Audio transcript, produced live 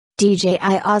DJI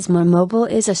Osmo Mobile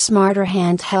is a smarter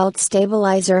handheld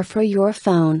stabilizer for your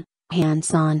phone,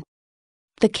 hands-on.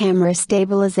 The camera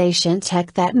stabilization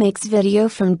tech that makes video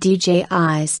from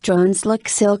DJI's drones look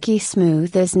silky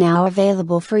smooth is now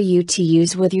available for you to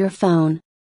use with your phone.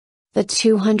 The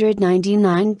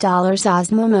 $299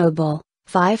 Osmo Mobile,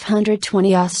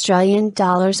 $520 Australian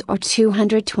dollars or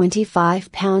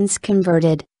 225 pounds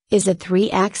converted, is a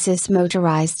 3-axis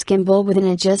motorized gimbal with an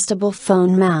adjustable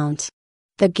phone mount.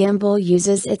 The gimbal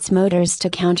uses its motors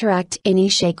to counteract any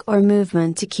shake or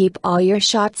movement to keep all your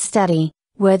shots steady,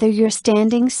 whether you're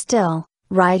standing still,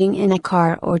 riding in a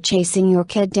car or chasing your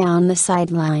kid down the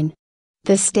sideline.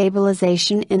 The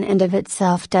stabilization in and of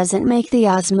itself doesn't make the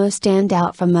Osmo stand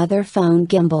out from other phone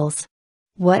gimbals.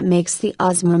 What makes the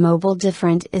Osmo Mobile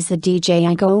different is the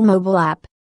DJI Go mobile app.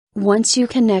 Once you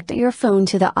connect your phone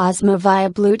to the Osmo via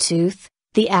Bluetooth,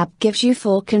 the app gives you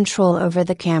full control over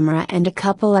the camera and a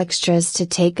couple extras to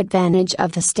take advantage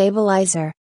of the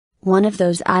stabilizer. One of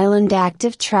those Island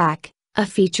Active Track, a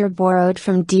feature borrowed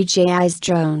from DJI's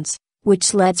drones,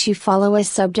 which lets you follow a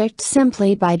subject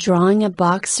simply by drawing a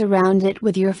box around it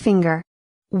with your finger.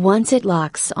 Once it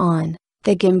locks on,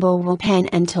 the gimbal will pan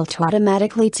and tilt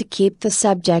automatically to keep the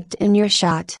subject in your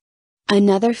shot.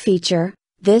 Another feature,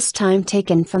 this time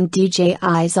taken from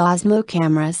DJI's Osmo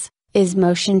cameras, is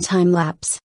motion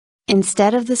time-lapse.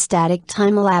 Instead of the static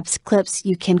time-lapse clips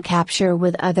you can capture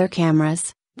with other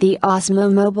cameras, the Osmo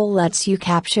Mobile lets you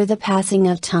capture the passing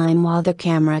of time while the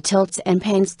camera tilts and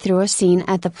pans through a scene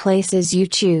at the places you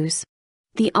choose.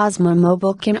 The Osmo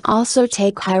Mobile can also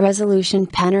take high-resolution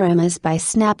panoramas by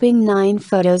snapping 9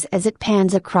 photos as it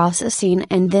pans across a scene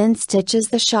and then stitches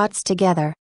the shots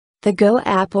together. The Go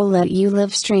app will let you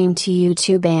live stream to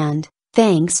YouTube and,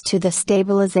 thanks to the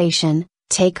stabilization,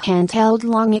 take handheld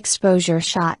long exposure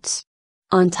shots.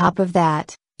 On top of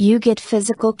that, you get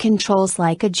physical controls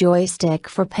like a joystick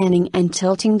for panning and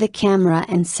tilting the camera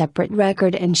and separate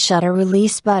record and shutter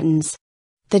release buttons.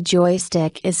 The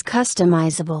joystick is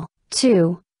customizable,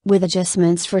 too, with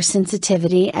adjustments for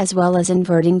sensitivity as well as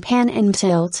inverting pan and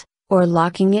tilt, or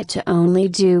locking it to only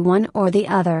do one or the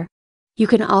other. You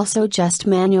can also just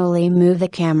manually move the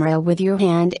camera with your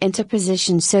hand into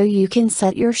position so you can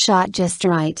set your shot just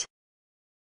right.